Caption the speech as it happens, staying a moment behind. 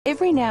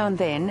Every now and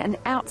then, an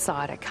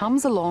outsider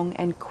comes along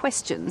and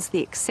questions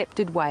the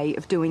accepted way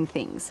of doing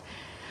things.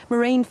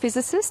 Marine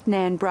physicist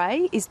Nan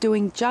Bray is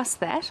doing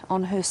just that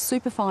on her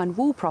superfine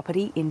wool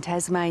property in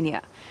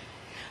Tasmania.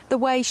 The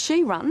way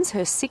she runs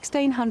her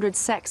 1600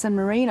 Saxon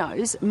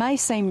Merinos may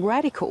seem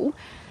radical,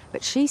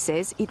 but she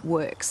says it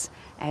works,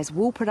 as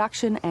wool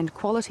production and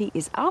quality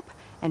is up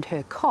and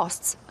her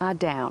costs are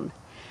down.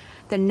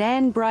 The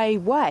Nan Bray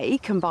way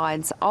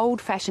combines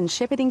old-fashioned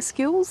shepherding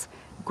skills,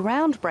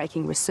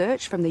 groundbreaking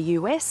research from the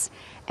US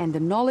and the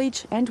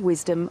knowledge and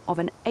wisdom of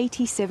an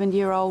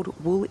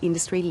 87-year-old wool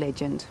industry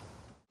legend.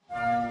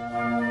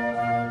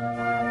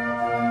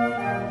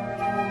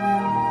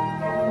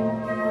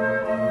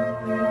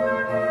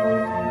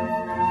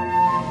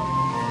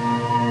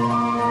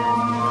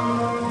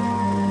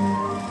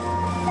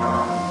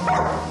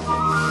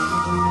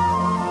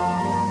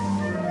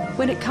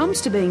 When it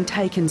comes to being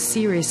taken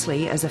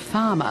seriously as a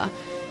farmer,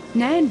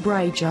 Nan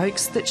Bray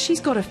jokes that she's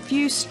got a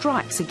few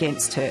strikes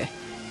against her.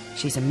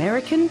 She's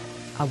American,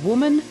 a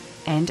woman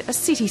and a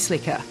city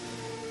slicker.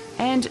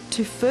 And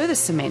to further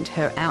cement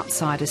her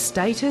outsider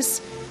status,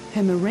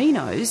 her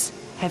merinos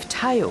have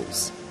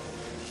tails.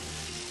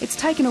 It's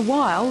taken a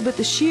while, but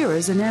the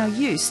shearers are now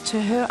used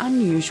to her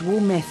unusual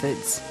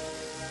methods.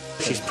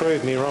 She's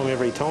proved me wrong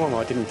every time.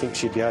 I didn't think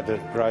she'd be able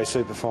to grow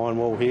superfine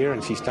wool here,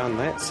 and she's done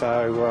that,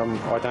 so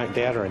I don't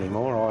doubt her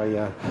anymore.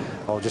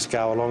 I'll just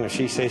go along. If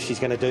she says she's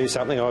going to do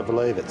something, I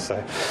believe it.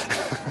 So.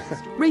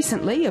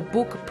 Recently, a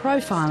book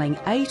profiling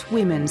 8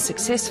 women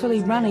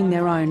successfully running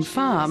their own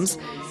farms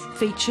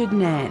featured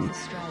Nan.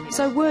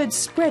 So word's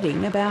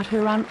spreading about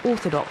her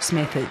unorthodox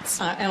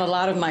methods. And a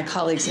lot of my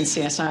colleagues in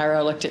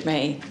CSIRO looked at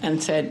me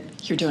and said,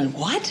 "You're doing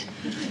what?"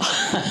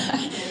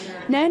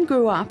 Nan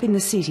grew up in the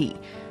city,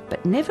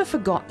 but never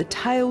forgot the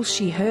tales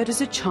she heard as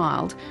a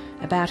child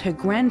about her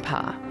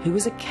grandpa, who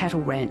was a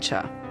cattle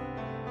rancher.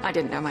 I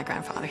didn't know my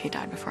grandfather. He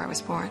died before I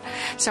was born.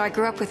 So I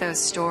grew up with those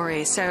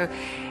stories.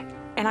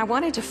 And I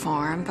wanted to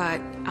farm, but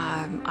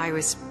I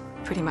was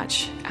pretty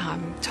much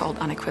told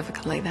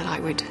unequivocally that I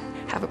would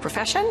have a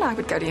profession, I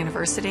would go to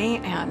university,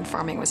 and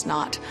farming was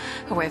not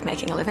a way of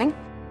making a living.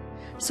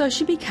 So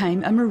she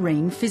became a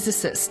marine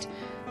physicist.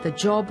 The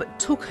job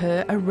took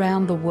her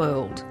around the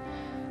world.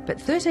 But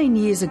 13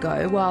 years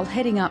ago, while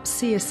heading up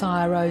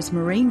CSIRO's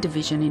Marine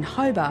Division in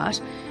Hobart,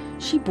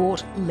 she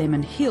bought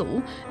Lemon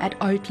Hill at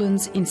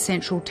Oatlands in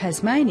central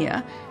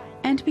Tasmania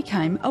and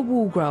became a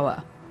wool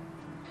grower.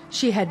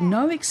 She had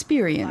no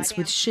experience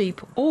with sheep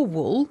or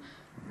wool,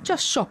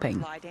 just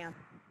shopping.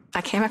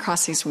 I came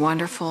across these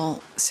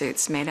wonderful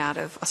suits made out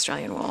of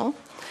Australian wool,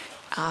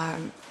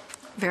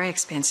 very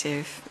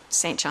expensive,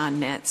 St. John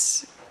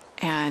knits,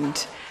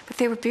 but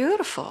they were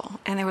beautiful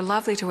and they were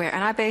lovely to wear.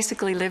 And I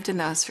basically lived in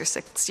those for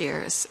 6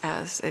 years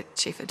as a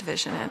chief of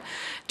division and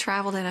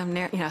traveled in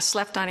them,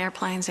 slept on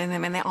airplanes in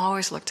them, and they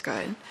always looked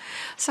good.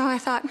 So I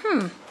thought,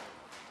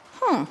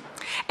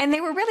 And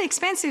they were really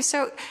expensive.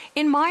 So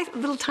in my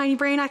little tiny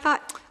brain, I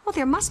thought, well,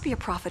 there must be a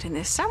profit in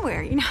this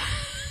somewhere,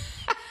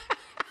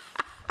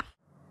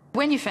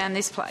 When you found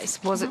this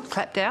place, was it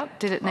clapped out?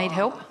 Did it need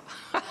help?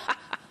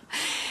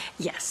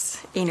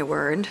 Yes, in a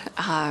word.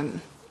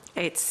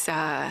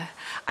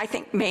 I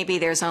think maybe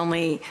there's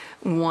only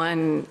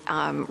one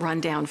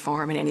rundown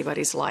farm in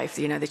anybody's life,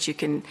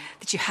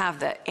 that you have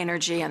the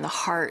energy and the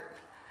heart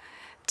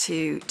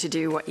to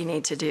do what you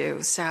need to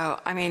do. So,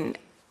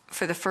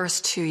 for the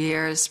first 2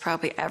 years,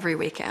 probably every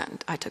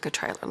weekend, I took a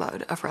trailer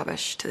load of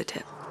rubbish to the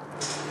tip.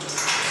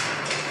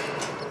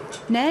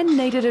 Nan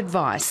needed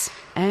advice,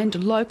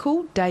 and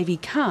local Davey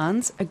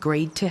Carnes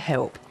agreed to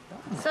help.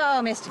 So,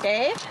 Mr.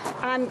 Dave,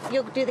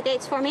 you'll do the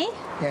gates for me?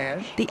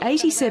 Yes. The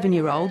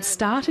 87-year-old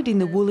started in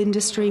the wool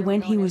industry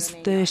when he was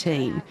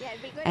 13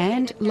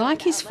 and,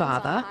 like his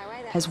father,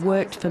 has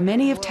worked for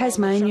many of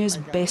Tasmania's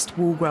best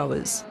wool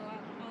growers.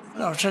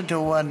 I said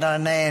to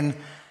Nan,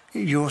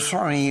 you're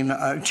throwing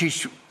in,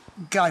 she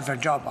gave her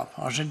job up.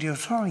 I said, you're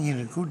throwing in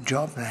a good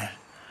job there,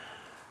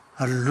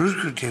 a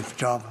lucrative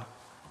job.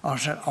 I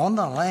said, on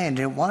the land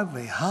it won't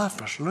be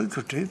half as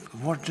lucrative as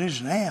what it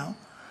is now.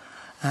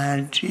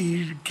 And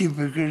she gave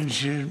me a grin and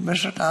she said,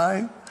 Mr.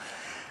 Dave,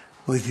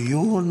 with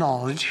your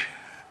knowledge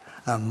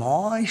and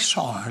my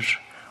size,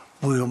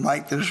 we'll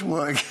make this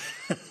work.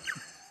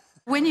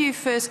 When you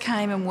first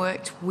came and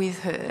worked with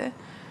her,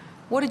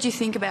 what did you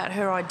think about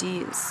her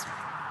ideas?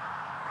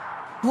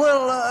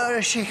 Well,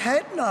 she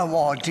had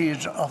no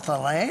ideas of the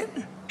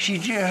land. She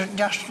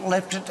just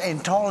left it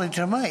entirely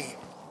to me.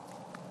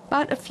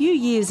 But a few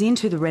years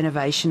into the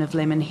renovation of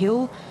Lemon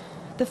Hill,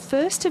 the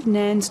first of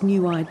Nan's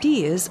new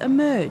ideas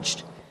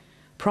emerged,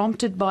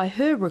 prompted by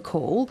her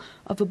recall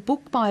of a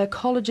book by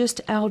ecologist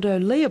Aldo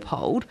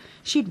Leopold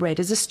she'd read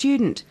as a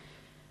student.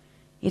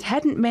 It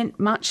hadn't meant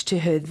much to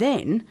her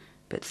then,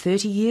 but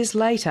 30 years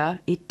later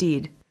it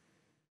did.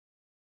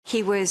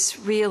 He was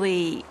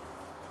really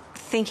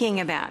thinking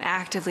about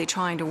actively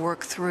trying to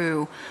work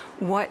through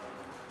what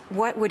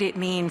would it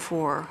mean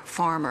for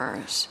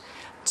farmers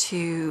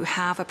to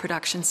have a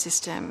production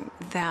system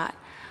that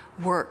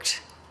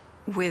worked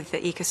with the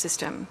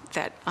ecosystem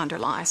that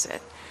underlies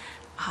it.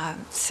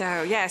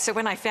 So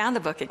when I found the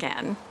book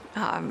again,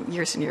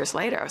 years and years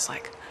later, it was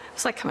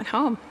like coming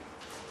home.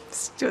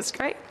 It was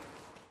great.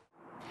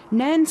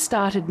 Nan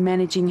started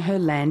managing her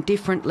land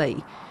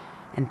differently,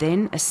 and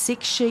then a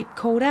sick sheep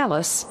called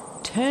Alice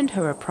turned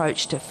her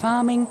approach to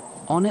farming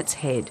on its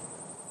head.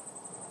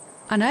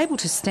 Unable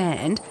to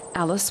stand,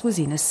 Alice was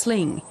in a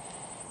sling.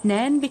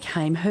 Nan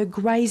became her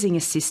grazing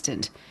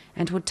assistant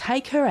and would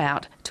take her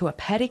out to a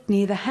paddock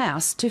near the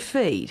house to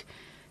feed.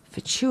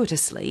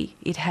 Fortuitously,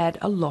 it had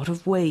a lot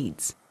of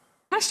weeds.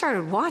 I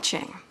started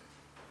watching,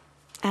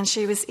 and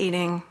she was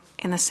eating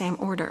in the same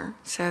order.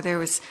 So there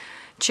was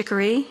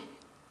chicory,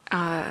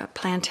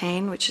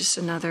 plantain, which is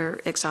another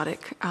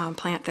exotic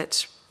plant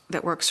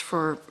that works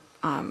for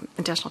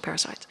intestinal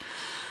parasites,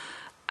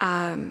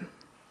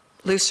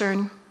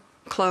 lucerne,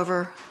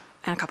 clover,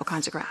 and a couple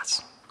kinds of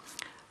grass.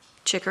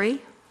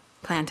 Chicory,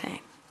 plantain,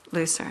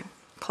 lucerne,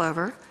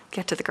 clover.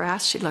 Get to the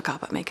grass, she'd look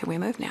up at me, can we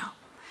move now?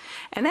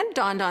 And then it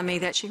dawned on me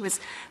that she was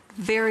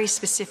very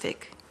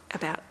specific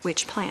about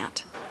which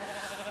plant.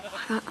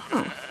 I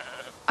thought,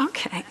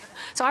 okay.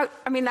 So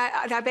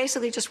I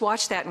basically just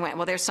watched that and went,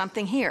 well, there's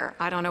something here.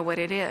 I don't know what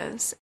it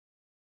is.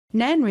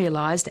 Nan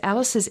realised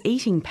Alice's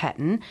eating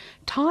pattern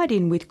tied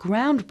in with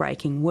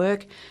groundbreaking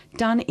work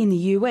done in the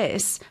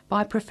US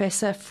by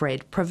Professor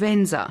Fred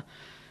Provenza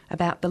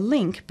about the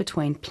link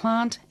between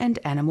plant and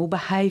animal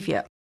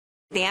behaviour.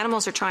 The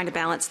animals are trying to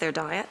balance their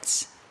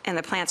diets, and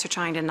the plants are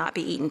trying to not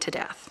be eaten to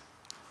death.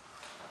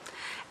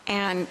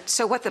 And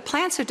so what the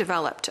plants have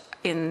developed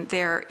in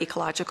their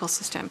ecological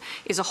system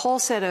is a whole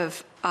set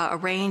of a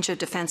range of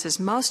defenses,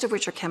 most of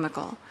which are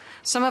chemical.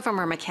 Some of them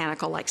are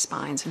mechanical, like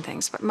spines and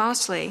things, but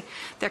mostly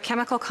they're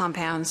chemical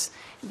compounds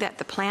that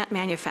the plant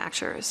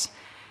manufactures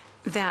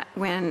that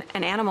when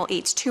an animal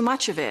eats too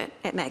much of it,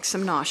 it makes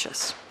them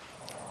nauseous.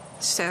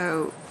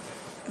 So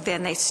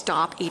then they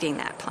stop eating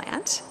that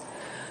plant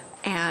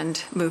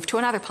and move to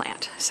another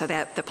plant, so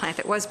that the plant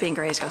that was being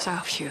grazed goes,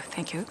 oh, phew,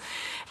 thank you,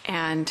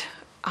 and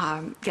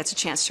gets a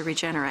chance to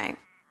regenerate.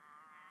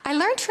 I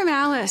learned from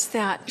Alice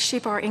that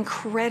sheep are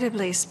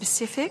incredibly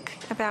specific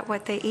about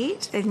what they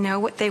eat. They know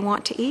what they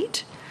want to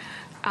eat,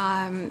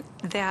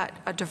 that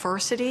a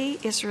diversity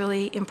is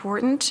really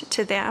important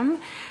to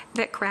them,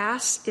 that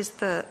grass is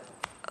the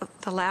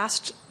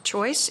last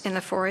choice in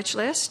the forage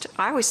list.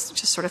 I always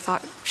just sort of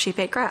thought sheep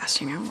ate grass,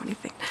 what do you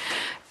think?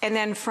 And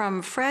then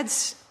from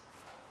Fred's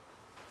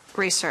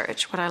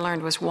research, what I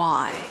learned was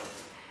why.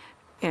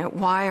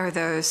 Why are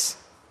those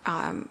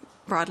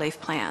broadleaf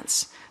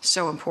plants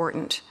so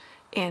important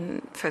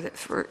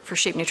for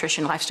sheep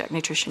nutrition, livestock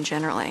nutrition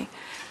generally,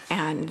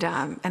 and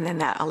then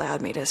that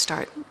allowed me to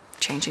start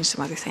changing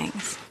some other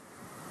things.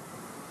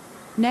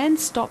 Nan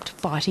stopped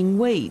fighting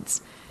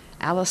weeds.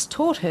 Alice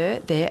taught her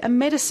they're a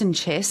medicine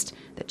chest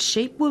that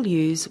sheep will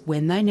use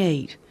when they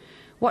need,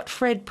 what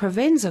Fred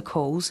Provenza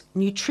calls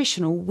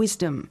nutritional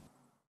wisdom.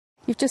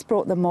 You've just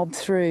brought the mob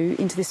through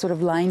into this sort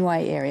of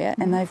laneway area,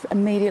 and they've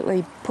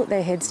immediately put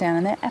their heads down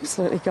and they're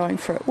absolutely going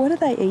for it. What are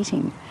they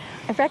eating?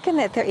 I reckon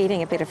that they're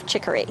eating a bit of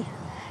chicory.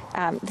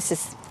 This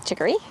is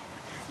chicory.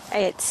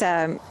 It's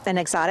an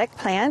exotic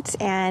plant,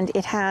 and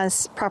it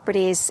has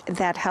properties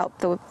that help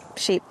the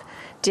sheep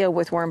deal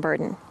with worm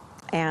burden,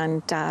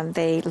 and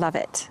they love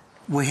it.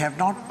 We have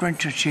not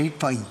rented sheep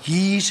for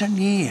years and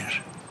years.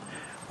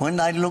 When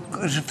they look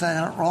as if they're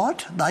not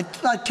right,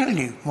 they tell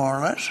you more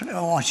or less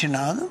once you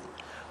know them.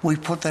 We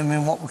put them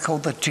in what we call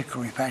the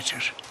chicory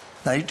patches.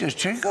 They eat the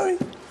chicory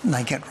and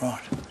they get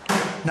right.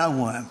 No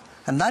worm.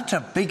 And that's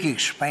a big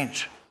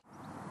expense.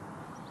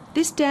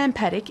 This dam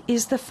paddock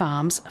is the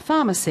farm's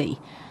pharmacy.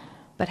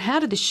 But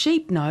how do the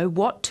sheep know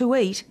what to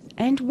eat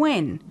and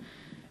when?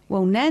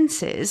 Well, Nan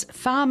says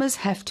farmers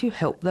have to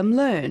help them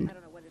learn.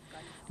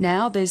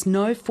 Now there's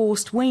no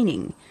forced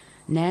weaning.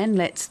 Nan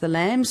lets the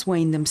lambs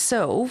wean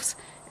themselves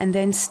and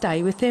then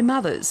stay with their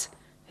mothers,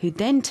 who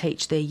then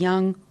teach their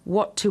young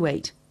what to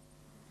eat.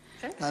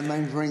 That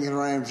means bring the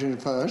rams in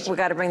first. We've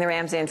got to bring the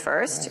rams in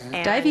first.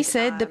 And Davey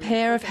said the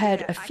pair have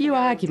had a few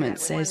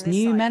arguments as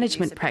new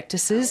management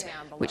practices,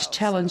 which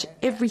challenge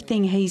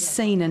everything he's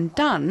seen and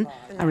done,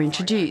 are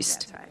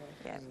introduced.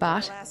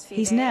 But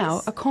he's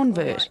now a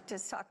convert.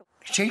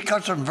 She's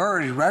got some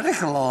very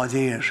radical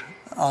ideas,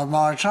 I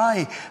might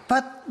say,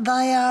 but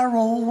they are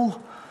all,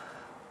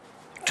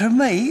 to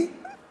me,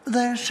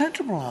 they're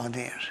sensible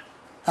ideas.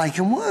 They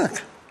can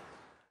work.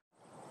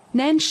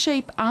 Nan's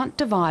sheep aren't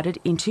divided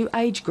into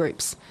age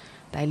groups.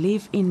 They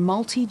live in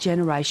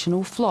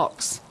multi-generational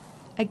flocks.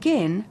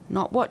 Again,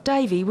 not what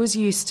Davey was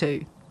used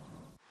to.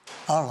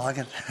 I like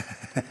it.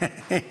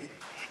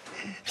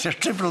 It's as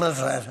simple as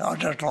that. I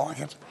just like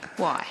it.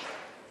 Why?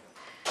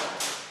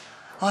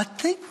 I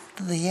think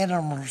the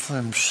animals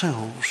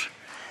themselves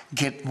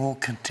get more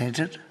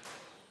contented.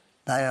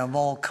 They are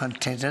more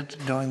contented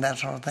doing that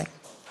sort of thing.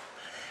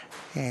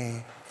 Yeah.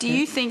 Do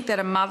you think that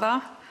a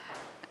mother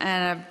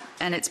and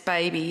its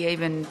baby,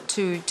 even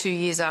two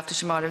years after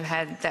she might have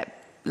had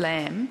that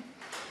lamb,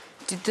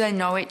 did they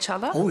know each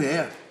other? Oh,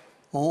 yeah.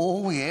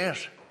 Oh,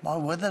 yes. My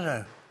word, they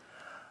do.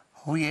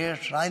 Oh,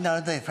 yes. They know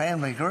their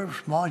family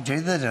groups. My gee,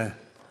 they do.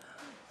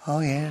 Oh,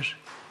 yes.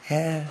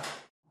 Yeah.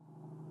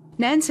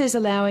 Nan says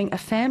allowing a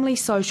family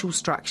social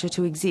structure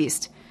to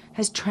exist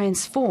has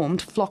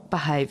transformed flock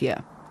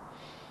behaviour.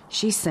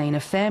 She's seen a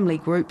family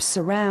group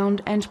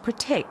surround and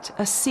protect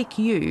a sick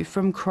ewe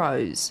from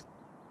crows.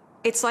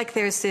 It's like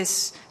there's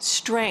this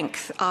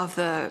strength of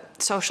the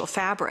social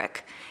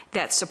fabric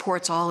that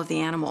supports all of the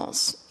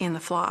animals in the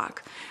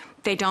flock.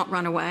 They don't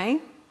run away.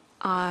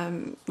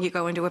 You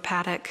go into a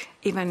paddock,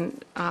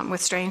 even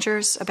with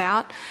strangers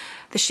about,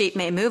 the sheep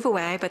may move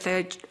away, but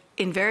they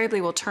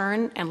invariably will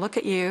turn and look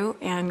at you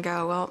and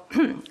go, well,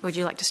 would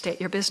you like to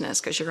state your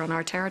business because you're on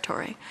our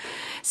territory?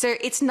 So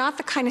it's not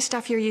the kind of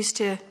stuff you're used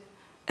to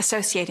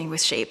associating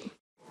with sheep.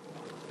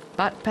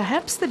 But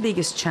perhaps the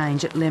biggest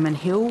change at Lemon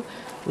Hill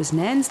was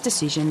Nan's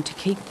decision to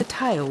keep the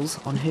tails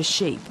on her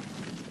sheep.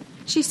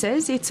 She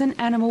says it's an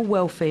animal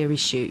welfare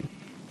issue.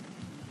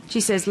 She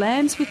says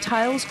lambs with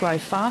tails grow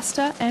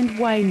faster and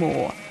weigh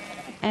more,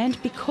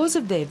 and because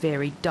of their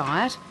varied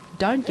diet,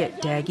 don't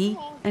get daggy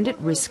and at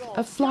risk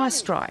of fly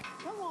strike.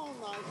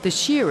 The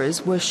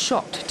shearers were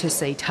shocked to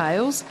see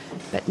tails,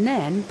 but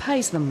Nan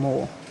pays them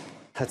more.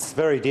 It's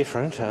very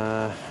different.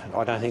 I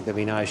don't think there'd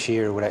be no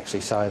shearer would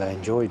actually say they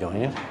enjoy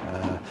doing it.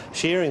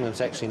 Shearing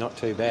them's actually not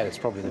too bad. It's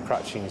probably the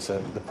crutching's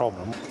the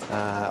problem.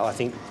 I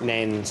think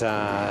Nan's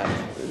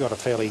got a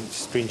fairly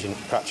stringent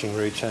crutching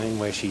routine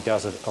where she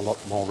does it a lot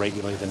more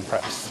regularly than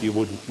perhaps you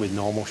would with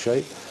normal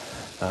sheep,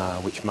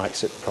 which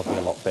makes it probably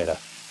a lot better.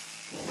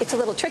 It's a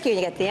little tricky when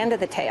you get to the end of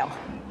the tail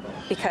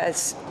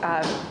because,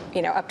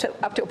 you know, up to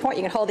a point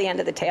you can hold the end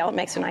of the tail. It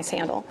makes a nice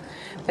handle.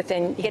 But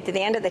then you get to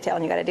the end of the tail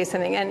and you've got to do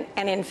something. And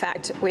in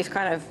fact, we've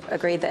kind of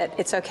agreed that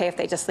it's okay if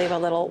they just leave a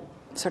little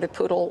sort of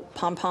poodle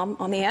pom-pom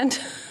on the end.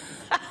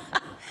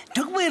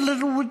 Took me a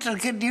little bit to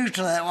get used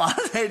to that one.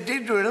 It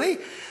did really.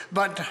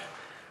 But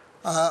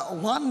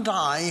one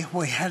day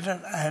we had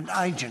an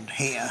agent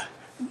here,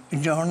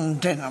 John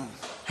Denham.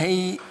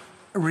 He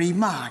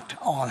remarked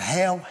on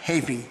how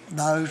heavy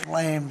those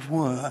lambs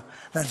were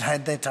that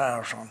had their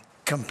tails on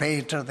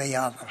compared to the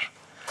others.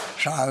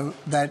 So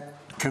that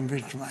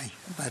convinced me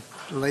that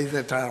leave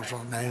their tails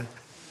on there.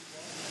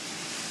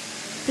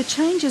 The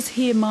changes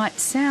here might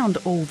sound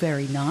all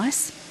very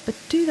nice, but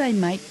do they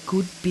make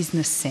good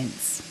business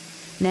sense?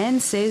 Nan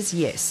says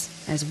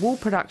yes, as wool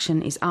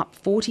production is up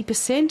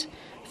 40%,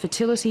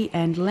 fertility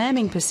and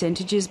lambing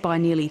percentages by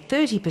nearly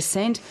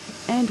 30%,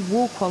 and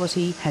wool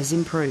quality has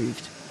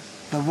improved.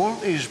 The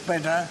wool is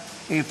better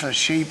if the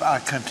sheep are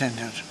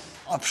contented.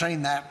 I've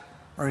seen that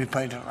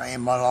repeatedly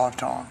in my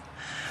lifetime.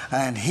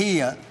 And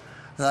here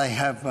they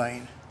have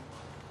been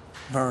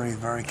very,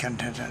 very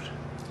contented.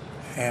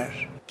 Yes.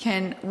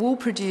 Can wool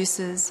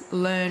producers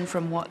learn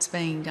from what's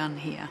being done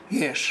here?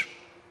 Yes.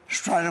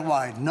 Straight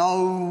away.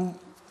 No.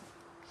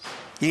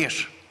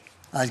 Yes,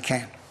 they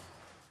can.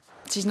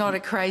 She's not a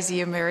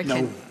crazy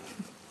American. No.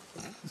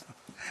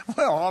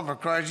 Well, I'm a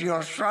crazy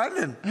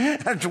Australian.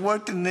 I've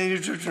worked in the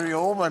industry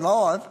all my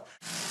life.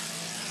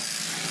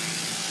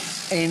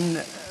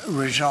 End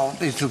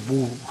result is the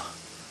wool.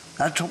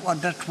 That's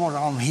what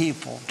I'm here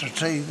for, to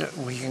see that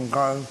we can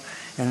grow,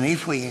 and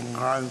if we can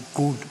grow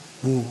good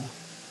wool.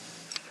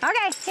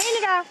 Okay, here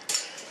you go.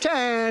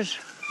 Cheers.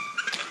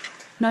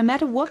 No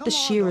matter what the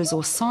shearers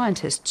or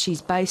scientists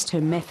she's based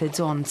her methods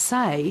on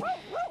say,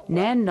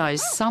 Nan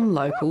knows some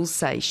locals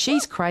say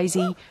she's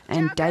crazy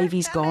and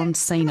Davey's gone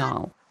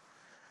senile.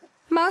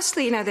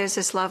 Mostly, you know, there's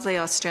this lovely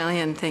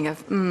Australian thing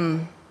of,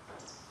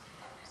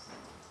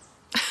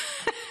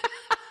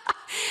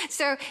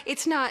 So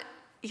it's not,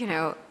 you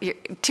know,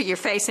 to your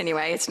face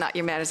anyway, it's not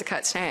you're mad as a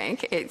cut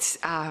snake. It's,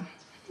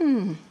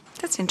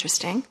 that's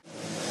interesting.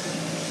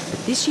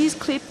 But this year's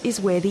clip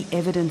is where the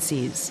evidence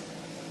is.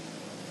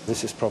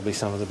 This is probably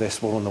some of the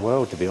best wool in the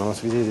world, to be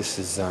honest with you. This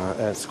is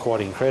it's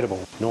quite incredible.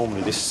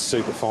 Normally this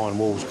superfine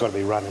wool's got to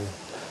be running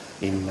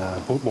in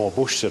more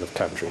bush sort of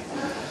country.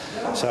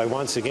 So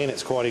once again,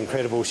 it's quite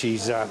incredible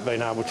she's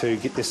been able to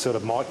get this sort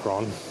of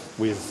micron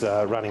with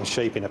running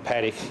sheep in a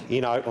paddock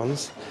in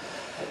Oatlands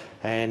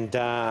and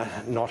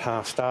not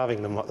half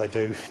starving them like they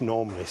do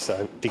normally.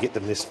 So to get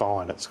them this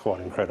fine, it's quite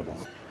incredible.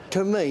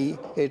 To me,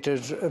 it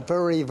is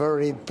very,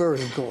 very,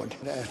 very good.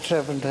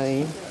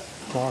 17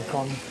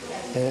 micron.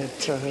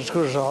 It's as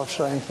good as I've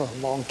seen for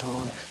a long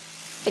time.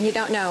 And you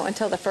don't know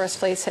until the first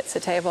fleece hits the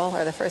table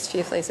or the first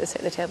few fleeces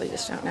hit the table, you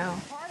just don't know.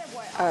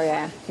 Oh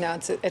yeah, no,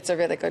 it's a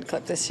really good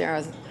clip this year.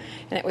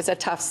 And it was a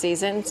tough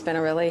season. It's been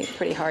a really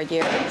pretty hard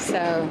year.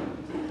 So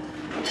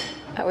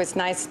it was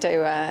nice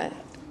to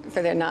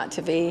for there not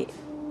to be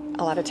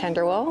a lot of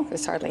tender wool.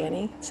 There's hardly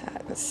any. So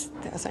that was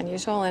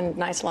unusual, and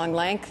nice long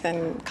length,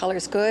 and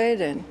color's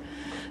good, and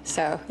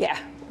so yeah,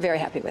 very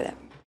happy with it.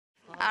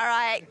 All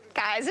right,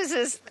 guys, this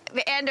is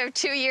the end of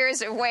 2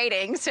 years of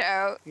waiting,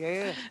 so...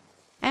 Yeah.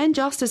 And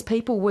just as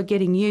people were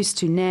getting used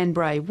to Nan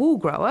Bray wool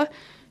grower,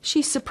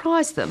 she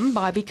surprised them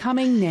by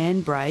becoming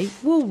Nan Bray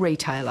wool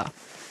retailer.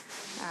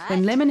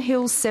 When Lemon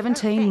Hill's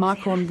 17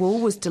 micron wool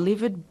was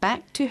delivered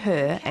back to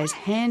her as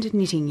hand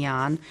knitting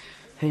yarn,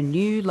 her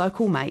new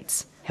local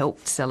mates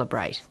helped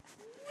celebrate.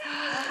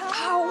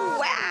 Oh,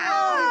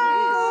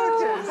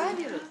 wow!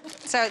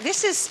 So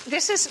this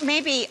is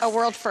maybe a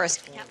world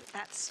first. Yep,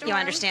 that's You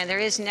understand, there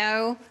is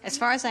no, as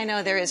far as I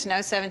know, there is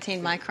no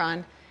 17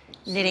 micron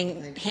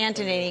hand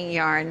knitting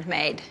yarn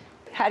made.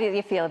 How do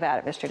you feel about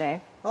it, Mr. Dave?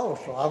 Oh,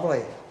 it's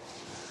lovely.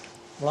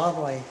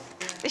 Lovely.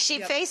 The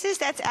sheep faces,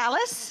 that's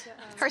Alice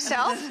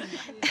herself.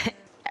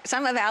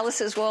 Some of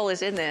Alice's wool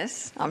is in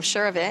this, I'm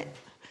sure of it.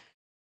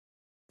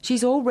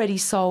 She's already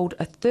sold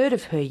a third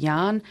of her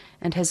yarn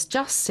and has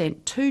just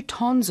sent 2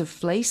 tons of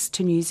fleece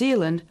to New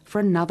Zealand for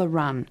another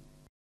run.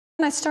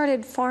 When I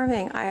started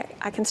farming,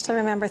 I can still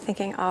remember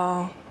thinking,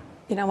 oh,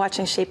 you know,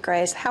 watching sheep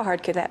graze, how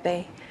hard could that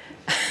be?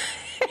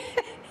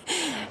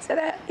 So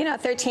that, you know,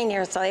 13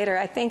 years later,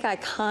 I think I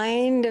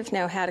kind of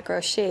know how to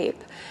grow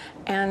sheep.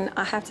 And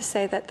I have to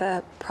say that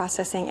the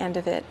processing end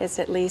of it is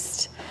there's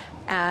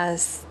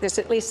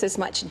at least as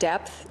much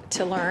depth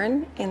to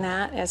learn in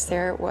that as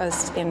there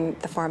was in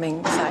the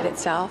farming side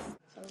itself.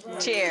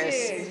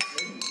 Cheers.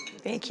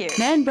 Thank you.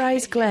 Nan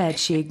Bray's glad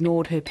she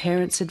ignored her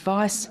parents'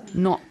 advice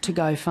not to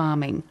go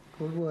farming.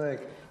 Good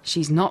work.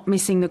 She's not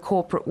missing the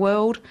corporate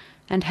world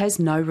and has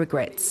no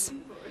regrets.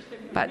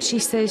 But she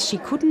says she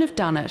couldn't have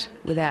done it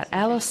without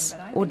Alice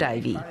or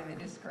Davey.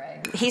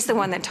 He's the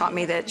one that taught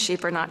me that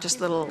sheep are not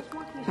just little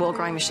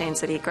wool-growing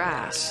machines that eat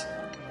grass.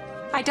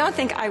 I don't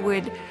think I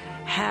would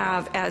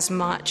have as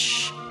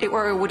much,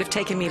 or it would have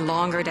taken me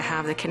longer to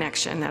have the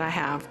connection that I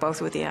have, both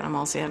with the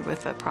animals and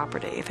with the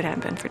property, if it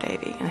hadn't been for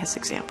Davey and his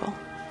example.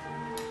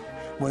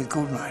 We're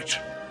good mates.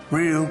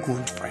 Real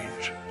good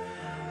friends.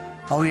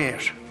 Oh,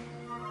 yes.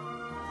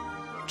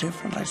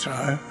 Definitely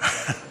so.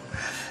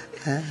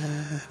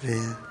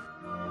 Dear.